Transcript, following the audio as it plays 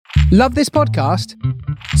Love this podcast?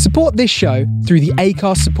 Support this show through the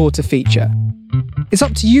Acast supporter feature. It's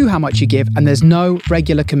up to you how much you give, and there's no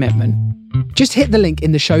regular commitment. Just hit the link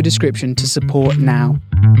in the show description to support now.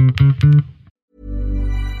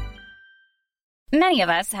 Many of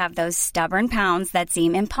us have those stubborn pounds that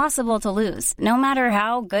seem impossible to lose, no matter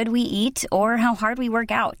how good we eat or how hard we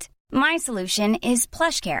work out. My solution is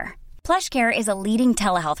PlushCare. PlushCare is a leading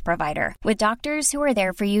telehealth provider with doctors who are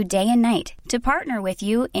there for you day and night to partner with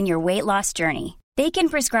you in your weight loss journey. They can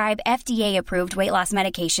prescribe FDA-approved weight loss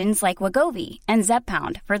medications like Wegovy and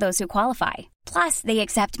Zepbound for those who qualify. Plus, they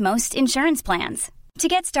accept most insurance plans. To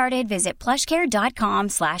get started, visit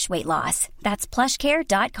plushcare.com/weightloss. That's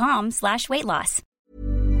plushcare.com/weightloss.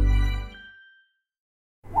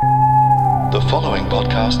 The following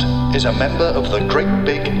podcast is a member of the Great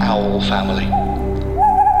Big Owl family.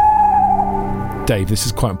 Dave, this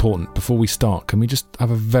is quite important. Before we start, can we just have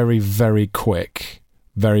a very, very quick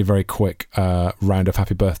round of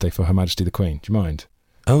happy birthday for Her Majesty the Queen? Do you mind?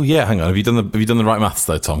 Oh yeah, hang on. Have you done the right maths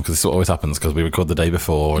though, Tom? Because this always happens because we record the day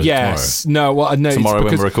before. Or yes. Tomorrow. No. Well, no. Tomorrow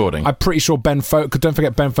when we're recording. I'm pretty sure don't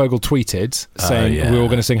forget Ben Fogle tweeted saying we're all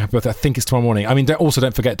going to sing happy birthday. I think it's tomorrow morning. I mean,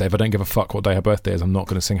 don't forget, Dave. I don't give a fuck what day her birthday is. I'm not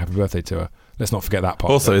going to sing happy birthday to her. Let's not forget that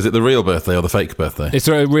part. Also, is it the real birthday or the fake birthday? It's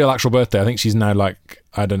a real actual birthday. I think she's now like,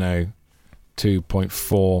 I don't know,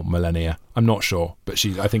 2.4 millennia. I'm not sure, but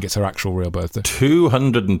I think it's her actual real birthday.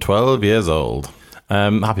 212 years old.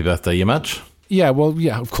 Happy birthday, Your Madge. Yeah, well,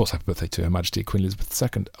 yeah, of course, happy birthday to Her Majesty Queen Elizabeth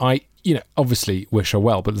II. I, obviously wish her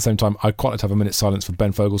well, but at the same time, I'd quite like to have a minute's silence for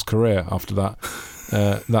Ben Fogle's career after that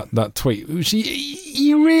that tweet.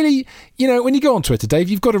 You really, when you go on Twitter, Dave,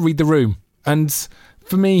 you've got to read the room. And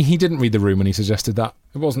for me, he didn't read the room when he suggested that.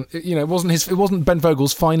 It wasn't Ben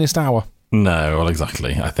Fogle's finest hour. No, well,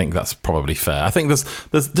 exactly. I think that's probably fair. I think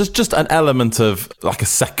there's just an element of like a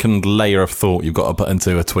second layer of thought you've got to put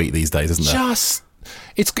into a tweet these days, isn't there?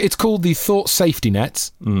 It's called the thought safety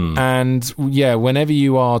net. And yeah, whenever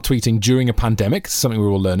you are tweeting during a pandemic, something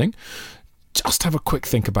we're all learning, just have a quick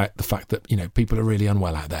think about the fact that, people are really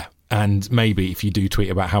unwell out there. And maybe if you do tweet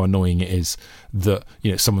about how annoying it is that,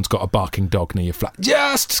 someone's got a barking dog near your flat,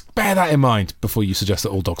 just bear that in mind before you suggest that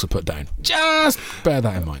all dogs are put down. Just bear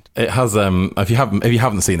that in mind. It has, if you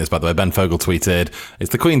haven't seen this, by the way, Ben Fogle tweeted,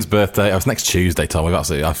 it's the Queen's birthday. It's next Tuesday, Tom. We'll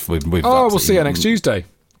see you next Tuesday.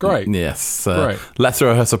 Great. Yes. Great. Let's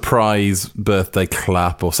throw her surprise birthday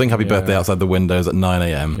clap or sing happy birthday outside the windows at 9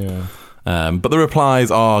 a.m. Yeah. But the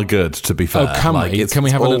replies are good, to be fair. Oh, can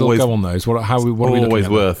we have a little go on those? What are we looking at? Always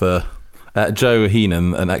worth Joe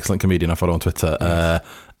Heenan, an excellent comedian I follow on Twitter,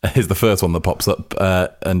 is the first one that pops up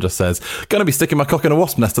and just says, "Gonna be sticking my cock in a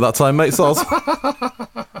wasp nest at that time, mate, soz."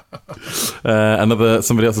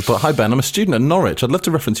 Somebody else has put, "Hi Ben, I'm a student at Norwich. I'd love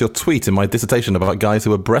to reference your tweet in my dissertation about guys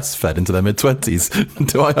who were breastfed into their mid-20s.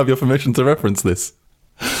 Do I have your permission to reference this?"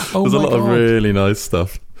 There's a lot of really nice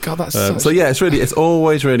stuff. God, that's so yeah, it's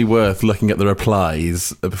always really worth looking at the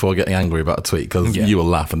replies before getting angry about a tweet, because you will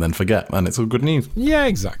laugh and then forget, and it's all good news. Yeah,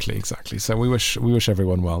 exactly. So we wish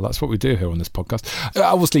everyone well. That's what we do here on this podcast.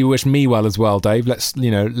 Obviously, we wish me well as well, Dave. There's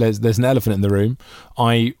an elephant in the room.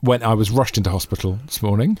 I was rushed into hospital this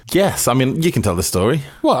morning. Yes, I mean, you can tell the story.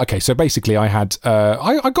 Well, okay, so basically I had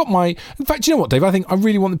I got my, in fact, you know what, Dave, I think I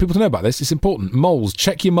really want the people to know about this. It's important. Moles,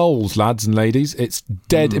 check your moles, lads and ladies. It's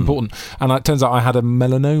dead important. And it turns out I had a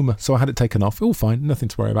melanoma, so I had it taken off. All fine, nothing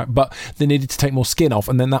to worry about. But they needed to take more skin off,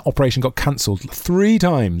 and then that operation got cancelled 3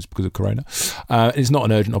 times because of corona. It's not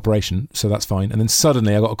an urgent operation, so that's fine. And then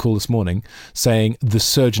suddenly I got a call this morning saying the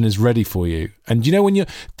surgeon is ready for you. And when you,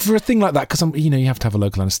 for a thing like that, because you have to have a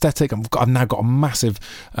local anaesthetic. I've now got a massive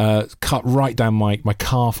cut right down my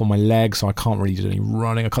calf or my leg, so I can't really do any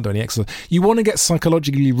running. I can't do any exercise. You want to get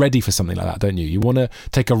psychologically ready for something like that, don't you? You want to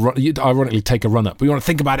take a run, ironically take a run up, but you want to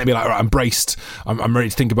think about it and be like, all right, I'm braced. I'm ready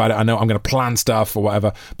to think about it. I know I'm going to plan stuff or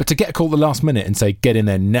whatever. But to get a call at the last minute and say, get in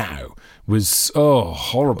there now, was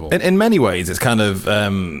horrible. In many ways, it's kind of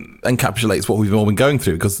encapsulates what we've all been going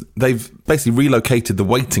through, because they've basically relocated the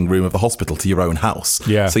waiting room of the hospital to your own house.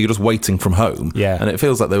 Yeah. So you're just waiting from home. Yeah. And it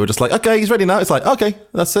feels like they were just like, okay, he's ready now. It's like, okay,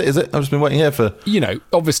 that's it, is it? I've just been waiting here for...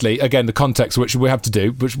 Obviously, again, the context which we have to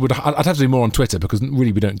do, I'd have to do more on Twitter, because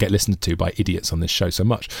really we don't get listened to by idiots on this show so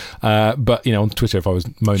much. But, on Twitter, if I was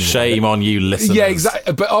moaning... Shame on you, listeners. Yeah,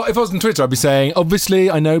 exactly. But if I was on Twitter, I'd be saying,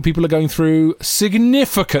 obviously, I know people are going through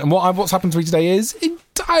significant... And what's happened to me today is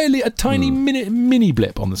entirely a tiny mini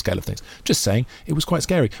blip on the scale of things. Just saying, it was quite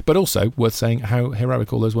scary, but also worth saying how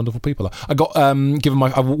heroic all those wonderful people are. I got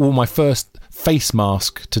I wore my first face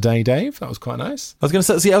mask today, Dave. That was quite nice. I was going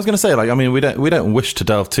to say, like, I mean, we don't wish to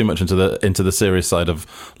delve too much into the serious side of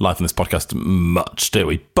life in this podcast much, do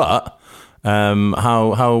we? But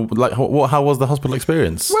How was the hospital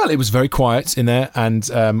experience? Well, it was very quiet in there, and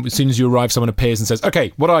as soon as you arrive, someone appears and says,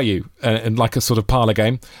 "Okay, what are you?" And like a sort of parlour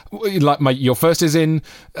game, like your first is in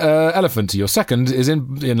elephant, your second is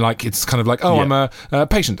in like it's kind of like, "Oh, I'm a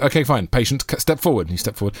patient." Okay, fine, patient, step forward. And you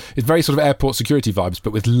step forward. It's very sort of airport security vibes,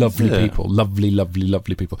 but with lovely people, lovely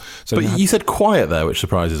people. So, but you said quiet there, which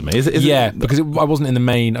surprises me. Is it? Because I wasn't in the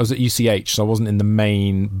main. I was at UCH, so I wasn't in the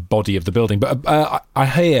main body of the building. But I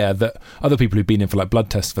hear that other people who've been in for like blood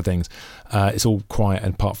tests for things, it's all quiet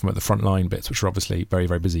apart from at the front line bits, which are obviously very,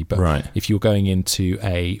 very busy. But if you're going into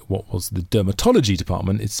what was the dermatology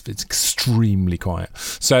department, it's extremely quiet.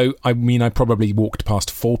 So I mean, I probably walked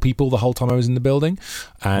past 4 people the whole time I was in the building,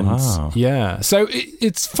 and so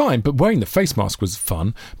it's fine. But wearing the face mask was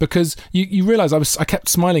fun because you realise I kept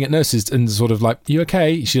smiling at nurses and sort of like, "You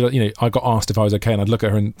okay?" I got asked if I was okay, and I'd look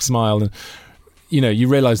at her and smile, and you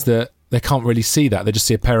realise that they can't really see that. They just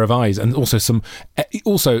see a pair of eyes and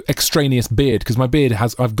also extraneous beard, because my beard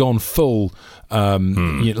I've gone full,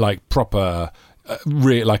 like proper,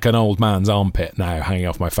 like an old man's armpit now hanging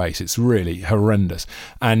off my face. It's really horrendous.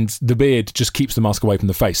 And the beard just keeps the mask away from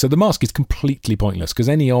the face. So the mask is completely pointless because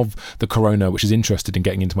any of the corona which is interested in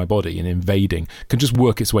getting into my body and invading can just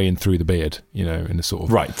work its way in through the beard, in a sort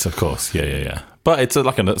of... Right, of course. Yeah. But it's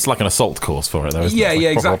like an assault course for it, though, isn't it? Yeah,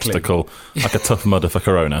 like exactly. Obstacle, like a Tough Mudder for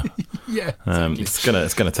Corona. Yeah, exactly.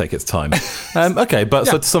 It's gonna take its time. Okay, but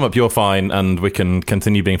so to sum up, you're fine, and we can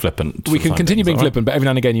continue being flippant. We can continue being flippant, but every now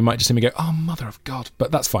and again you might just hear me go, "Oh, mother of God!"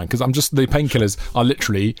 But that's fine because the painkillers are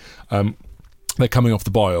literally. They're coming off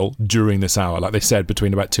the boil during this hour. Like they said,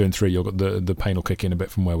 between about 2 and 3, you'll got the pain will kick in a bit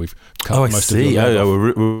from where we've cut most of the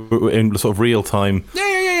we're in sort of real time.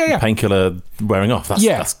 Yeah. Painkiller wearing off.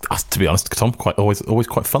 That's to be honest, Tom, always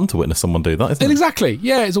quite fun to witness someone do that, isn't it? Exactly.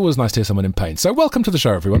 Yeah, it's always nice to hear someone in pain. So welcome to the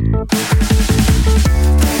show, everyone.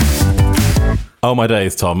 Oh my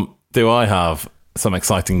days, Tom. Do I have some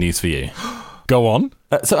exciting news for you? Go on.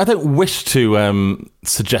 So I don't wish to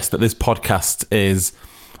suggest that this podcast is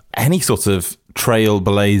any sort of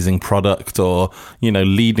trailblazing product or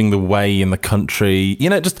leading the way in the country,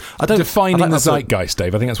 defining the zeitgeist,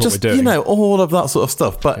 Dave. I think that's what we're doing, all of that sort of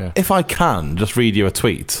stuff. But if I can just read you a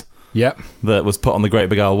tweet that was put on the Great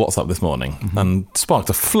Big Owl WhatsApp this morning and sparked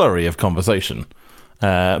a flurry of conversation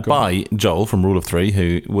by Joel from Rule of Three,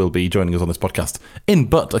 who will be joining us on this podcast in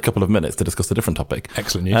but a couple of minutes to discuss a different topic.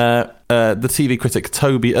 Excellent news. The TV critic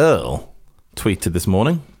Toby Earl tweeted this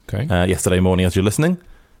morning, yesterday morning as you're listening.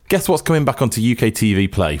 Guess what's coming back onto UK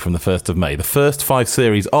TV Play from the 1st of May? The first 5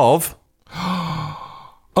 series of...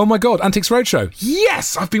 Oh my God, Antiques Roadshow.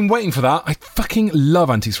 Yes! I've been waiting for that. I fucking love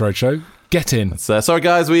Antiques Roadshow. Get in. Sorry,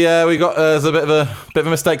 guys, we got there's a bit of a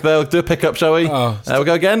mistake there. We'll do a pickup, shall we? We'll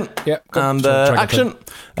go again. Yep. And action.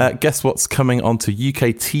 Guess what's coming onto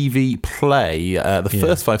UK TV Play? The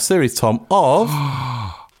first 5 series, Tom, of...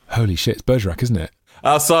 Holy shit, it's Bergerac, isn't it?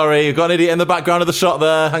 Oh, sorry, you've got an idiot in the background of the shot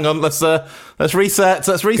there. Hang on, let's reset.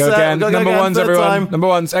 Go again. Number ones, everyone. Time. Number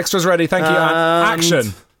ones, extras ready. Thank you. And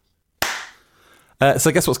action. So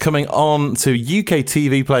guess what's coming on to UK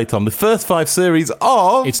TV Play, Tom? The first 5 series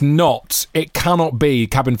of... It cannot be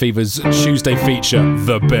Cabin Fever's Tuesday feature,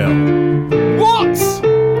 The Bill. What?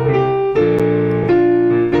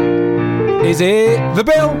 Is it The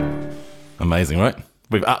Bill? Amazing, right?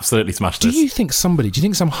 We've absolutely smashed this. Do you think some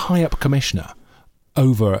high up commissioner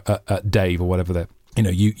over at Dave or whatever the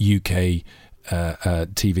UK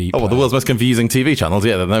TV. Oh, well, the world's most confusing TV channels.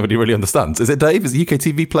 Yeah, that nobody really understands. Is it Dave? Is it UK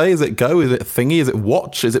TV Play? Is it Go? Is it Thingy? Is it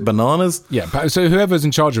Watch? Is it Bananas? Yeah. So whoever's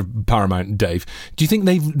in charge of Paramount, Dave, do you think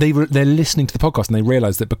they're listening to the podcast and they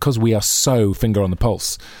realise that because we are so finger on the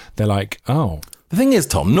pulse, they're like, oh. The thing is,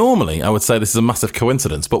 Tom, normally I would say this is a massive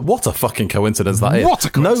coincidence, but what a fucking coincidence that is. What a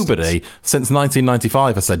coincidence. Nobody since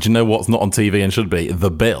 1995 has said, you know what's not on TV and should be?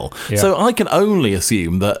 The Bill. Yeah. So I can only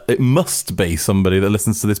assume that it must be somebody that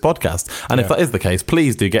listens to this podcast. And if that is the case,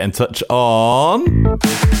 please do get in touch on...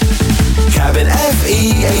 Cabin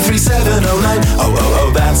FE 83709.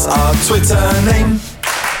 Oh, that's our Twitter name.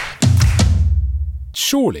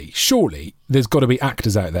 Surely, there's got to be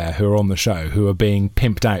actors out there who are on the show who are being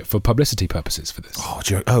pimped out for publicity purposes for this.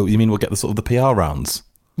 You mean we'll get the sort of the PR rounds?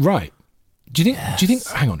 Right. Do you think?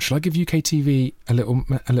 Hang on. Shall I give UK TV a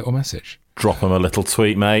little message? Drop them a little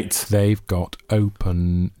tweet, mate. They've got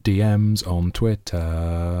open DMs on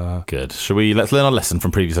Twitter. Good. Let's learn our lesson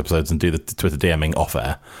from previous episodes and do the Twitter DMing off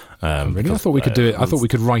air. Really? I thought we could do it. I thought we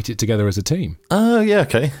could write it together as a team. Oh, yeah,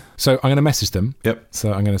 okay. So I'm going to message them. Yep.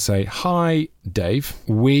 So I'm going to say, "Hi, Dave.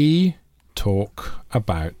 We talk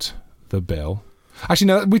about the Bill." Actually,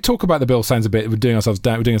 no. We talk about the Bill sounds a bit. We're doing ourselves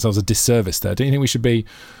a disservice there. Don't you think we should be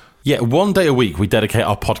Yeah, one day a week we dedicate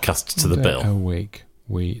our podcast to the bill. A week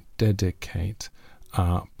we dedicate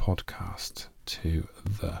our podcast to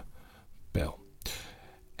the bill.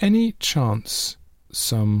 Any chance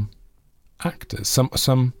some actors, some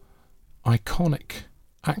iconic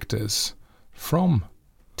actors from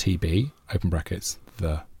TB, open brackets,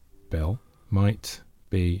 the bill, might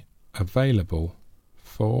be available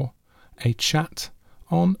for a chat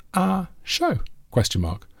on our show? Question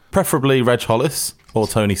mark. Preferably Reg Hollis or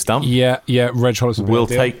Tony Stamp. Yeah, Reg Hollis will be We'll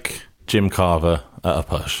take Jim Carver at a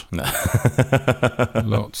push. No.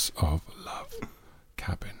 Lots of love.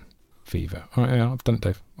 Cabin fever. Oh, yeah, I've done it,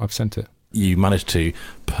 Dave. I've sent it. You managed to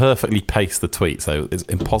perfectly paste the tweet, so it's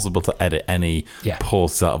impossible to edit any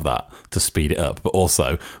pauses out of that to speed it up. But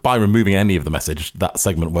also, by removing any of the message, that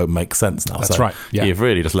segment won't make sense now. That's right. Yeah. You've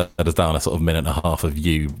really just let us down a sort of minute and a half of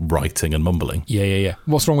you writing and mumbling. Yeah.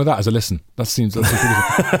 What's wrong with that as a listen? That seems pretty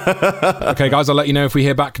good. Okay, guys, I'll let you know if we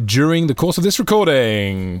hear back during the course of this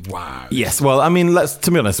recording. Wow. Yes, well, I mean,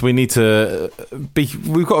 to be honest, we need to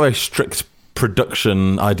we've got a very strict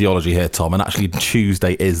production ideology here, Tom, and actually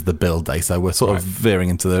Tuesday is the bill day, so we're sort of veering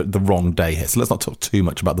into the wrong day here, so let's not talk too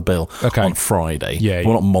much about the bill on Friday.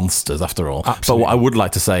 We're not monsters after all. Absolutely. But what I would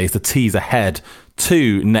like to say is to tease ahead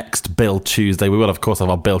to next Bill Tuesday. We will of course have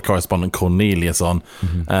our Bill correspondent Cornelius on,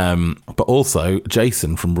 but also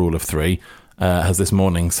Jason from Rule of Three has this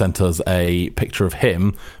morning sent us a picture of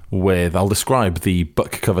him with, I'll describe the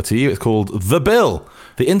book cover to you. It's called The Bill,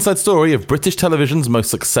 the inside story of British television's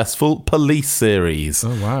most successful police series. Oh,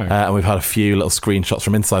 wow. And we've had a few little screenshots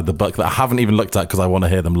from inside the book that I haven't even looked at because I want to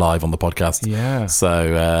hear them live on the podcast. Yeah.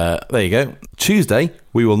 So there you go. Tuesday,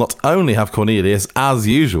 we will not only have Cornelius as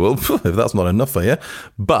usual, if that's not enough for you,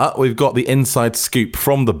 but we've got the inside scoop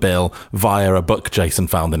from The Bill via a book Jason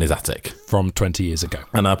found in his attic. From 20 years ago.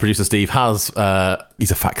 And our producer Steve has,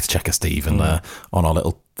 he's a fact checker, Steve, and on our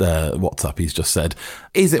little WhatsApp, he's just said,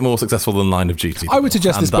 is it more successful than Line of Duty? I would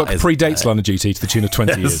suggest this book predates Line of Duty to the tune of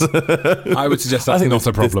 20 years. I would suggest that's not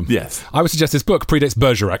a problem. Yes. I would suggest this book predates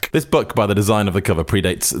Bergerac. This book, by the design of the cover,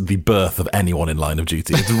 predates the birth of anyone in Line of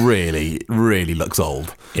Duty. It really, really looks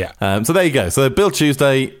old. Yeah. So there you go. So Bill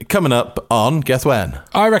Tuesday coming up on, guess when?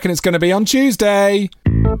 I reckon it's going to be on Tuesday.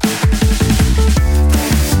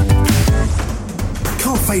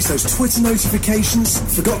 Can't face those Twitter notifications?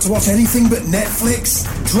 Forgot to watch anything but Netflix?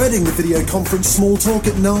 Dreading the video conference small talk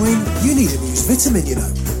at 9? You need a news vitamin, you know.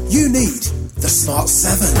 You need the Smart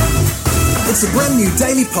 7. It's a brand new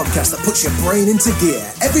daily podcast that puts your brain into gear.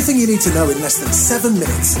 Everything you need to know in less than 7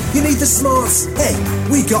 minutes. You need the Smarts? Hey,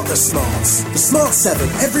 we got the Smarts. The Smart 7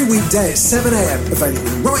 every weekday at 7 a.m.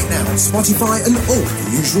 Available right now on Spotify and all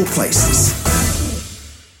the usual places.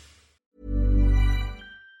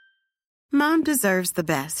 Mom deserves the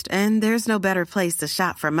best, and there's no better place to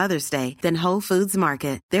shop for Mother's Day than Whole Foods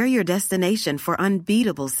Market. They're your destination for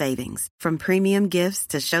unbeatable savings, from premium gifts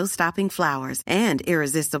to show-stopping flowers and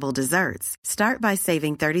irresistible desserts. Start by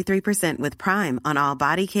saving 33% with Prime on all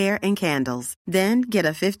body care and candles. Then get a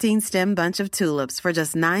 15-stem bunch of tulips for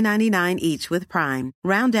just $9.99 each with Prime.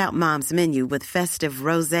 Round out Mom's menu with festive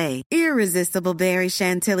rosé, irresistible berry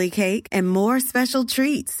chantilly cake, and more special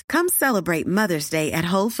treats. Come celebrate Mother's Day at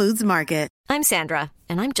Whole Foods Market. I'm Sandra,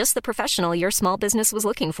 and I'm just the professional your small business was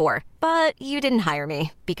looking for. But you didn't hire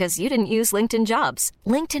me because you didn't use LinkedIn Jobs.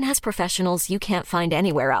 LinkedIn has professionals you can't find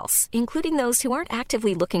anywhere else, including those who aren't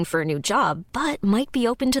actively looking for a new job, but might be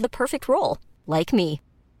open to the perfect role, like me.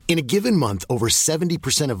 In a given month, over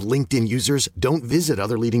 70% of LinkedIn users don't visit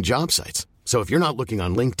other leading job sites. So if you're not looking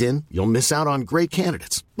on LinkedIn, you'll miss out on great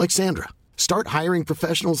candidates like Sandra. Start hiring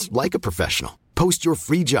professionals like a professional. Post your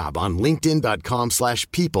free job on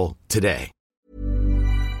linkedin.com/people today.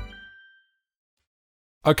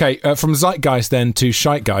 Okay, from Zeitgeist then to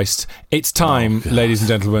Scheitgeist, it's time, ladies and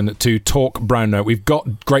gentlemen, to talk Brown Note. We've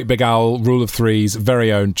got Great Big Owl, Rule of Three's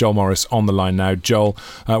very own Joel Morris on the line now. Joel,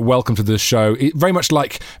 welcome to the show. Very much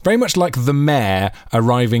like the mayor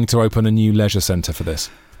arriving to open a new leisure centre for this.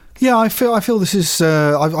 Yeah, I feel this is.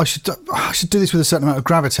 I should do this with a certain amount of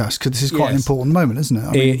gravitas because this is quite an important moment, isn't it?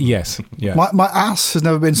 I mean, yes. Yeah. My ass has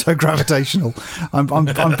never been so gravitational. I'm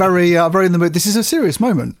very in the mood. This is a serious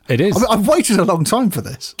moment. It is. I've waited a long time for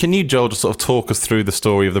this. Can you, Joel, just sort of talk us through the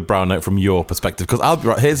story of the Brown Note from your perspective? Because I'll be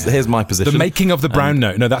right. Here's my position. The making of the Brown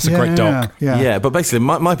Note. No, that's a great doc. Yeah, but basically,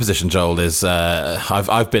 my position, Joel, is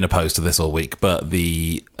I've been opposed to this all week, but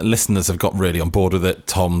the listeners have got really on board with it.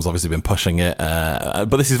 Tom's obviously been pushing it,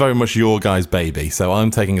 but this is very much your guy's baby, so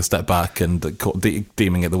I'm taking a step back and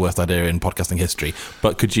deeming it the worst idea in podcasting history.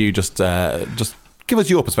 But could you just Give us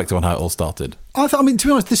your perspective on how it all started. I mean, to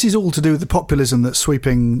be honest, this is all to do with the populism that's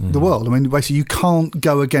sweeping the world. I mean, basically, you can't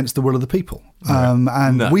go against the will of the people.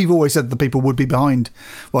 We've always said the people would be behind.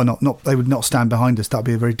 Well, not they would not stand behind us. That'd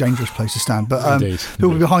be a very dangerous place to stand. But people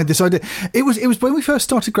would be behind this idea. It was when we first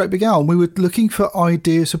started Great Big Owl, and we were looking for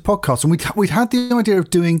ideas of podcasts, and we'd had the idea of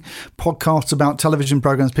doing podcasts about television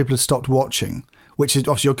programs people had stopped watching, which is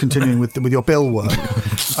obviously you're continuing with your Bill work.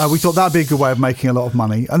 We thought that'd be a good way of making a lot of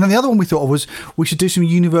money. And then the other one we thought of was we should do some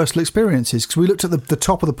universal experiences, because we looked at the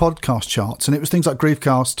top of the podcast charts, and it was things like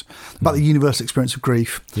Griefcast, about the universal experience of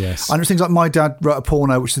grief. Yes. And it was things like My Dad Wrote a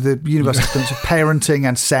Porno, which is the universal experience of parenting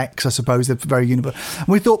and sex, I suppose. They're very universal. And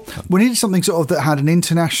we thought we needed something sort of that had an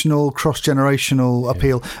international, cross-generational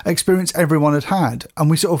appeal, experience everyone had had. And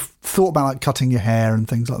we sort of thought about like cutting your hair and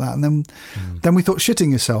things like that. And then we thought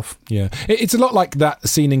shitting yourself. Yeah. It's a lot like that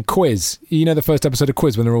scene in Quiz. You know, the first episode of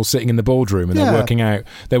Quiz when they're all sitting in the boardroom and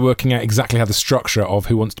they're working out exactly how the structure of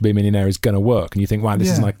Who Wants to Be a Millionaire is going to work, and you think, wow, this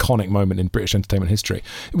is an iconic moment in British entertainment history.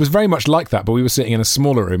 It was very much like that, but we were sitting in a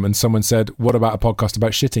smaller room and someone said, what about a podcast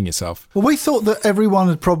about shitting yourself? Well, we thought that everyone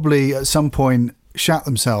had probably at some point shat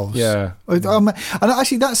themselves. Yeah. And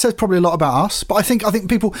actually that says probably a lot about us, but I think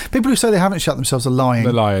people who say they haven't shat themselves are lying.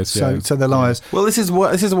 They're liars. So they're liars. Well, this is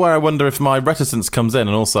where I wonder if my reticence comes in,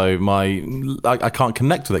 and also I can't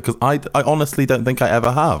connect with it, because I honestly don't think I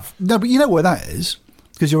ever have. No, but you know why that is?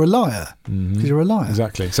 Because you're a liar. Because you're a liar.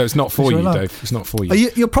 Exactly. So it's not for you, Dave. It's not for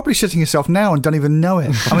you. You're probably shitting yourself now and don't even know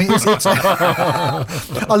it. I mean, it's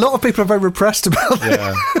a lot of people are very repressed about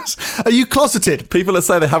this. Are you closeted? People that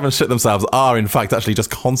say they haven't shit themselves are, in fact, actually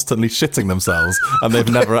just constantly shitting themselves, and they've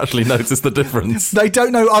never actually noticed the difference. They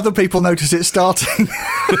don't know other people notice it starting.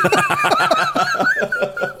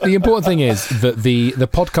 The important thing is that the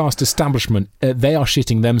podcast establishment, they are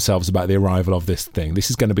shitting themselves about the arrival of this thing.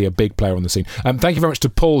 This is going to be a big player on the scene. Thank you very much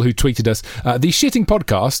to Paul, who tweeted us. The shitting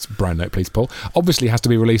podcast, brown note please, Paul, obviously has to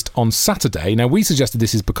be released on Saturday. Now, we suggested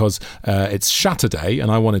this is because it's Shatterday,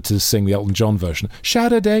 and I wanted to sing the Elton John version.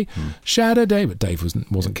 Shatterday, Shatterday, but Dave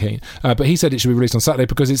wasn't keen. But he said it should be released on Saturday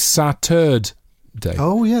because it's Saturday.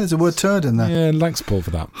 Oh, yeah, there's a word turd in there. Yeah, thanks, Paul, for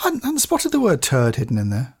that. I hadn't spotted the word turd hidden in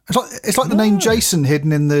there. It's like the name Jason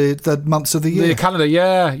hidden in the months of the year. The calendar,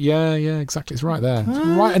 yeah, exactly. It's right there. It's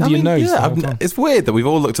right under your nose. Yeah, it's weird that we've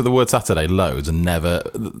all looked at the word Saturday loads and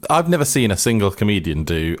I've never seen a single comedian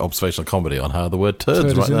do observational comedy on how the word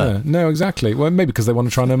turd's right there. No, exactly. Well, maybe because they want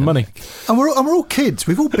to try and earn money. And we're all kids.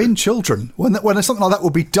 We've all been children. When something like that will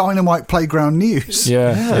be dynamite playground news.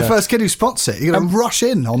 Yeah. The first kid who spots it, you're going to rush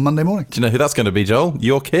in on Monday morning. Do you know who that's going to be, Joel?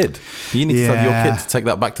 Your kid. You need to tell your kid to take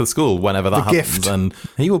that back to the school whenever that happens. Gift. And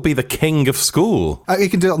he will be the king of school. You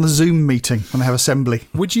can do it on the Zoom meeting when they have assembly.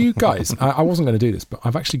 Would you guys, I wasn't going to do this, but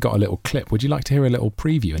I've actually got a little clip. Would you like to hear a little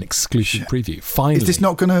preview, an exclusive preview? Finally. Is this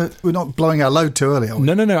not we're not blowing our load too early, are we?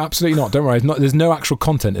 No, absolutely not. Don't worry. There's no actual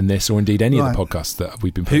content in this, or indeed any of the podcasts that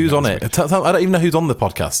we've been putting. Who's on it? I don't even know who's on the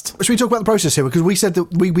podcast. Should we talk about the process here? Because we said that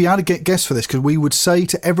we had to get guests for this, because we would say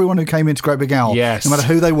to everyone who came into Great Big Owl, no matter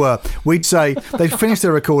who they were, we'd say, they'd finished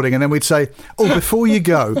their recording, and then we'd say, before you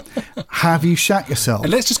go, have you shat yourself?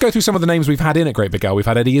 And let's just go through some of the names we've had in at Great Big Owl. We've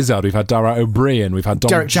had Eddie Izzard, we've had Dara O'Brien, we've had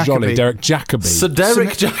Derek Jacobi. Sir Derek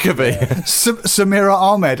Jacobi. Samira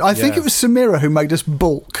Ahmed. I think it was Samira who made us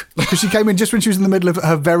balk, because she came in just when she was in the middle of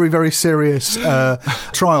her very, very serious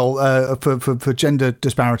trial for gender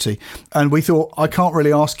disparity. And we thought, I can't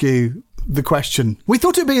really ask you the question. We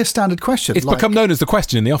thought it'd be a standard question. It's become known as the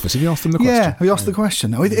question in the office. Have you asked them the question? Yeah, we asked the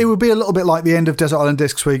question. It would be a little bit like the end of Desert Island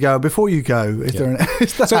Discs, where you go, before you go,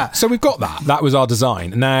 So we've got that. That was our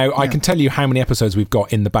design. Now, I can tell you how many episodes we've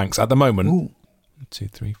got in the banks at the moment. 1, 2,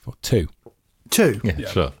 3, 4, 2. 2? Yeah,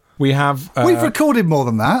 sure. We have... We've recorded more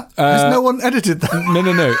than that. Has no one edited that?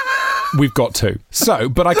 No. We've got 2. So,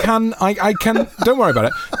 but I can, don't worry about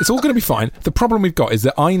it. It's all going to be fine. The problem we've got is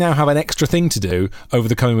that I now have an extra thing to do over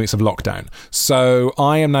the coming weeks of lockdown. So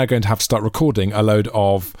I am now going to have to start recording a load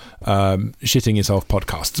of shitting yourself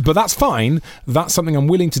podcasts. But that's fine. That's something I'm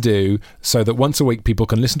willing to do, so that once a week people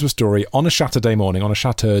can listen to a story on a shattered day morning.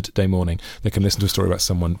 They can listen to a story about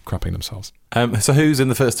someone crapping themselves. So who's in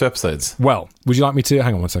the first 2 episodes? Well, would you like me to...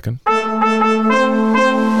 Hang on 1 second.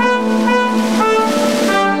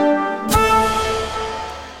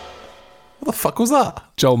 What the fuck was that?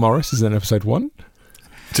 Joel Morris is in episode 1.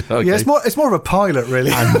 Okay. Yeah, it's more of a pilot,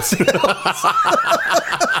 really.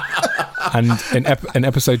 And in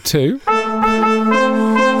episode 2...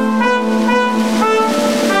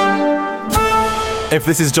 If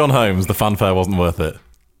this is John Holmes, the fanfare wasn't worth it.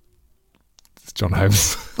 It's John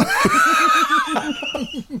Holmes.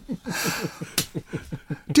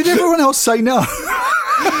 Did everyone else say no?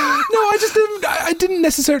 No, I just didn't. I didn't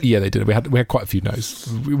necessarily. Yeah, they did. We had quite a few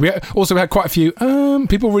no's. We had quite a few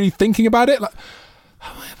people really thinking about it. Like,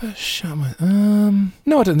 have I ever shut my...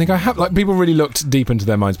 No, I don't think I have. Like, people really looked deep into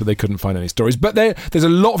their minds, but they couldn't find any stories. But there's a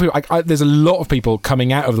lot of people. There's a lot of people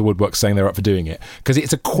coming out of the woodwork saying they're up for doing it because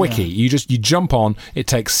it's a quickie. Yeah. You jump on. It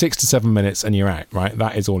takes 6 to 7 minutes, and you're out. Right,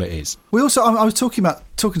 that is all it is. We also. I was talking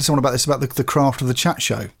to someone about this, about the craft of the chat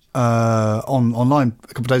show. Online a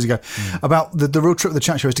couple of days ago about the real trick of the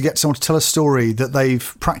chat show is to get someone to tell a story that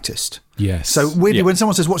they've practiced. Yes. So weirdly, when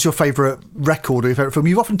someone says, what's your favourite record or your favourite film,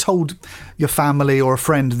 you've often told your family or a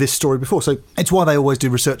friend this story before. So it's why they always do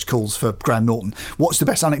research calls for Graham Norton. What's the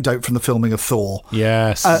best anecdote from the filming of Thor?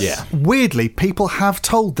 Yes. Weirdly, people have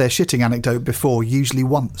told their shitting anecdote before, usually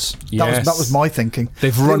once. Yes. That was my thinking.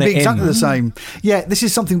 They've run it exactly in. the same. Yeah, this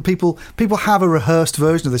is something people have a rehearsed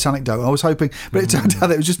version of this anecdote. I was hoping, but it turned out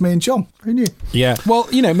that it was just me and John. Who knew? Yeah. Well,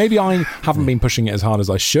 maybe I haven't been pushing it as hard as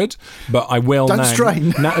I should, but I will now. Don't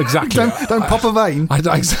strain. No, exactly. don't pop a vein.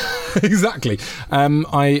 Exactly.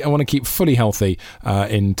 I want to keep fully healthy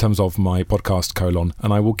in terms of my podcast colon,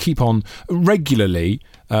 and I will keep on regularly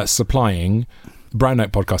supplying Brown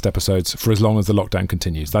Note podcast episodes for as long as the lockdown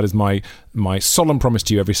continues. That is my solemn promise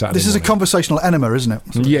to you every Saturday. This is morning. a conversational enema, isn't it?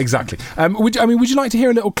 Yeah, exactly. Would you like to hear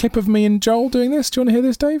a little clip of me and Joel doing this? Do you want to hear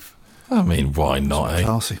this, Dave? I mean, why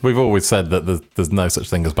not? We've always said that there's no such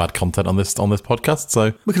thing as bad content on this podcast,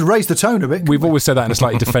 so we could raise the tone a bit. We've always said that in a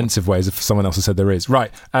slightly defensive way, as if someone else has said there is.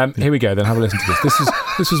 Right, here we go. Then have a listen to this.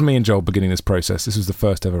 This was me and Joel beginning this process. This was the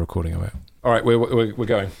first ever recording of it. All right, we're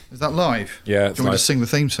going. Is that live? Yeah, it's live. Do you want me to sing the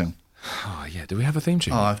theme song? Oh yeah. Do we have a theme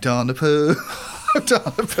tune? I've done a poo. I've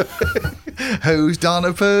done a poo. Who's done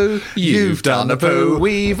a poo? You've done a poo.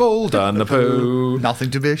 We've all done a poo. Nothing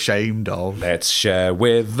to be ashamed of. Let's share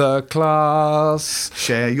with the class.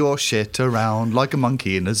 Share your shit around like a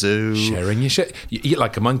monkey in a zoo. Sharing your shit. You eat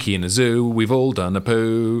like a monkey in a zoo. We've all done a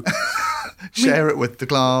poo. Share it with the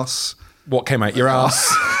class. What came out your ass?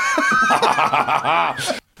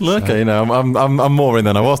 Look, I'm more in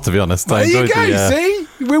than I was, to be honest. There you go. See,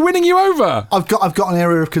 we're winning you over. I've got an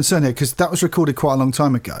area of concern here because that was recorded quite a long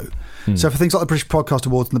time ago. So for things like the British Podcast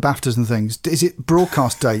Awards and the BAFTAs and things, is it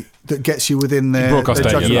broadcast date that gets you within their broadcast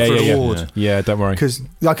date? Award? Yeah, don't worry. Because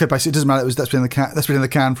basically it doesn't matter. That's been in the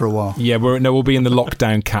can for a while. Yeah, we'll be in the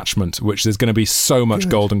lockdown catchment, which there's going to be so much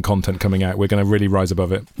golden content coming out. We're going to really rise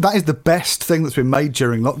above it. That is the best thing that's been made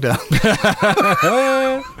during lockdown.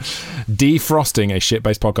 Defrosting a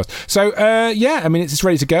shit-based podcast. So I mean it's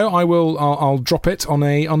ready to go. I'll drop it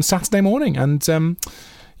on Saturday morning, and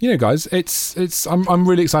guys, I'm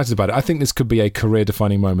really excited about it. I think this could be a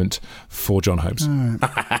career-defining moment for John Holmes.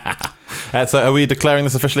 Right. So are we declaring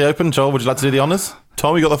this officially open? Joel, would you like to do the honours?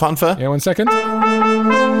 Tom, you got the fanfare? Yeah, 1 second.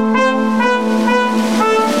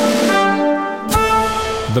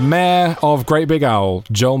 The Mayor of Great Big Owl,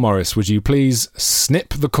 Joel Morris, would you please snip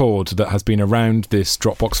the cord that has been around this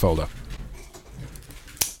Dropbox folder?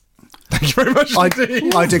 Thank you very much.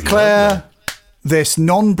 I declare this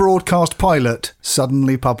non-broadcast pilot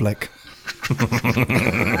suddenly public.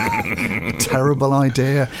 Terrible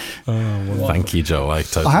idea. Thank you, Joel. I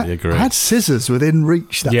totally agree. I had scissors within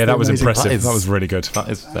reach. That was impressive. That was really good. That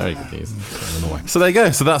is very good news. So there you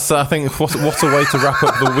go. So that's, I think, what a way to wrap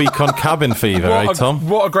up the week on Cabin Fever, Tom?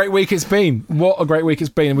 What a great week it's been.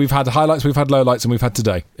 We've had highlights, we've had lowlights, and we've had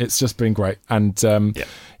today. It's just been great. And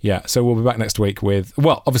so we'll be back next week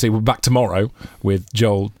obviously we'll be back tomorrow with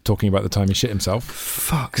Joel talking about the time he shit himself.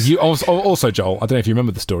 Fuck. You also, Joel, I don't know if you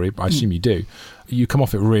remember the story, but I assume you do. You come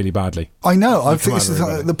off it really badly. I know. I think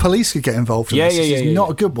the police could get involved in this. It's not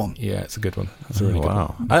a good one. Yeah, it's a good one. It's a really good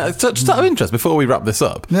one. Just out of interest, before we wrap this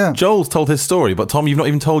up, Joel's told his story, but Tom, you've not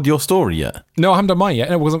even told your story yet. No, I haven't done mine yet.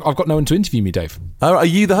 I've got no one to interview me, Dave. Oh, are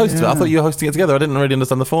you the host of it? I thought you were hosting it together. I didn't really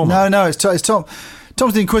understand the format. No, it's Tom.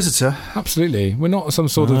 Tom's the Inquisitor. Absolutely. We're not some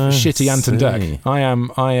sort of shitty Anton Deck. I am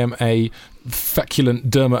a feculent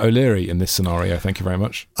Dermot O'Leary in this scenario. Thank you very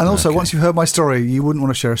much. And also, once you've heard my story, you wouldn't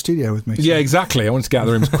want to share a studio with me. So. Yeah, exactly. I wanted to get out of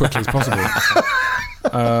the room as quickly as possible.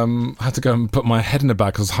 I had to go and put my head in a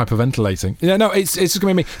bag because I was hyperventilating. Yeah, no, it's just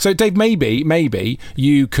going to be me. So, Dave, maybe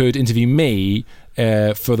you could interview me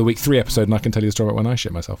for the week 3 episode, and I can tell you the story about when I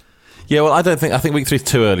shit myself. Yeah, well, I think week 3 is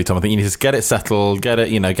too early, Tom. I think you need to get it settled, get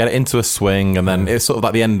it into a swing, and then it's sort of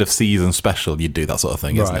like the end of season special. You'd do that sort of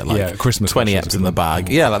thing, isn't it? Like Christmas 20 eps in the bag.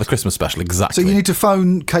 Yeah, like the Christmas special, exactly. So you need to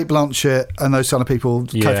phone Kate Blanchett and those kind of people,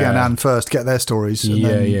 Kofi Annan first, get their stories. And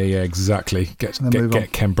exactly. Get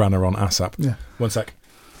Ken Branagh on ASAP. Yeah. 1 sec.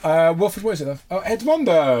 Wilfred, what is it? Oh,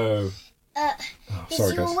 Edmondo.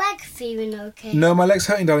 Is your leg feeling okay? No, my leg's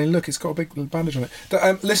hurting, darling. Look, it's got a big bandage on it.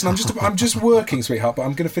 Listen, I'm just working, sweetheart, but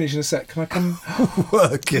I'm going to finish in a sec. Can I come?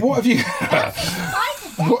 Working? What have you...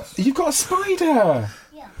 What? You've got a spider!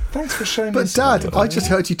 Yeah. Thanks for showing me. But Dad, I just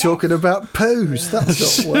heard you talking about poos.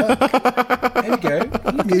 That's not work. There you go.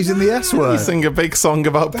 Using the S word. You sing a big song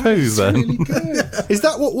about poos then. Really good. Is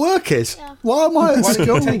that what work is? Yeah. Why am I at Why school?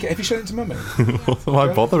 don't you take it? Have you shown it to Mummy? What am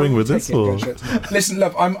I bothering with this for? Listen,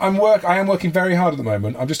 love, I am working very hard at the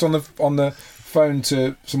moment. I'm just on the phone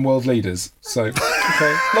to some world leaders. So,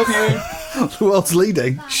 okay, love you. The world's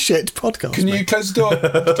leading shit podcast. Can you close the door?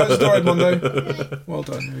 Close the door, Edmondo. Well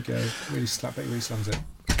done. There we go. Really slap it. Really slams it.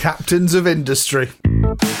 Captains of industry.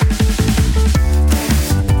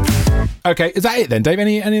 Okay, is that it then, Dave?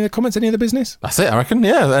 Any other comments? Any other business? That's it, I reckon.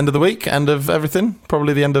 Yeah, end of the week, end of everything.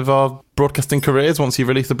 Probably the end of our broadcasting careers once you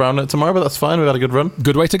release the Brown Note tomorrow, but that's fine. We've had a good run.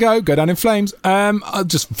 Good way to go. Go down in flames.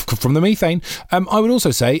 Just from the methane. I would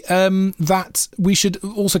also say that we should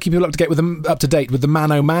also keep people up to date with the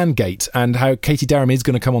Man-O-Man gate and how Katie Derham is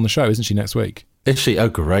going to come on the show, isn't she, next week? Is she? Oh,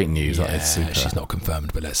 great news. Yeah, that is super. She's not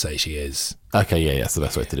confirmed, but let's say she is. Okay, yeah, that's the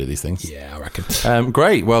best way to do these things. Yeah, I reckon.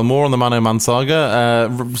 Great. Well, more on the Man-O-Man saga.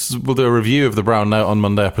 We'll do a review of the Brown Note on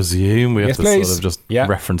Monday, I presume. We have to sort of just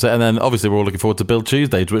reference it. And then, obviously, we're all looking forward to Build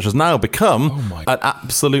Tuesday, which has now become an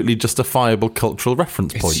absolutely justifiable cultural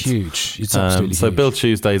reference point. It's huge. It's absolutely so huge. Build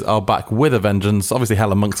Tuesdays are back with a vengeance. Obviously,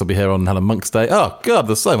 Helen Monks will be here on Helen Monks Day. Oh, God,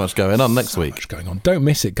 there's so much going on next week. So much going on. Don't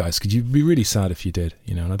miss it, guys, because you'd be really sad if you did.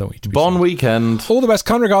 And I don't want you to be Bon sad. weekend. All the best.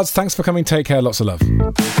 Kind regards. Thanks for coming. Take care. Lots of love.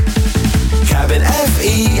 Cabin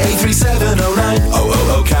FE 83709.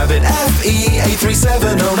 Oh, Cabin FE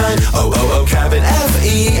 83709. Oh, Cabin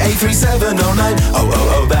FE 83709.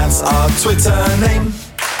 Oh, that's our Twitter name.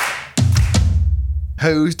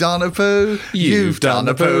 Who's done a poo? You've done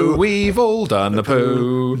a poo. We've all done a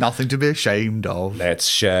poo. Nothing to be ashamed of. Let's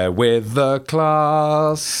share with the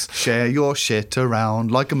class. Share your shit around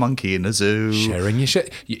like a monkey in a zoo. Sharing your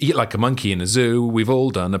shit. You eat like a monkey in a zoo. We've all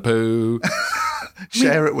done a poo.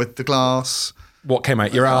 Share it with the class. What came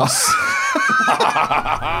out your ass?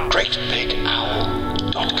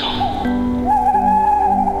 GreatBigOwl.com.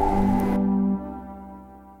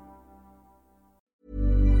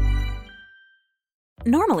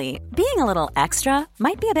 Normally, being a little extra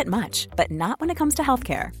might be a bit much, but not when it comes to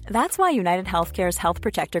healthcare. That's why United Healthcare's Health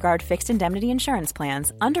Protector Guard fixed indemnity insurance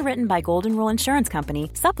plans, underwritten by Golden Rule Insurance Company,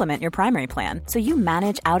 supplement your primary plan so you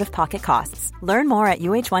manage out-of-pocket costs. Learn more at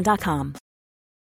UH1.com.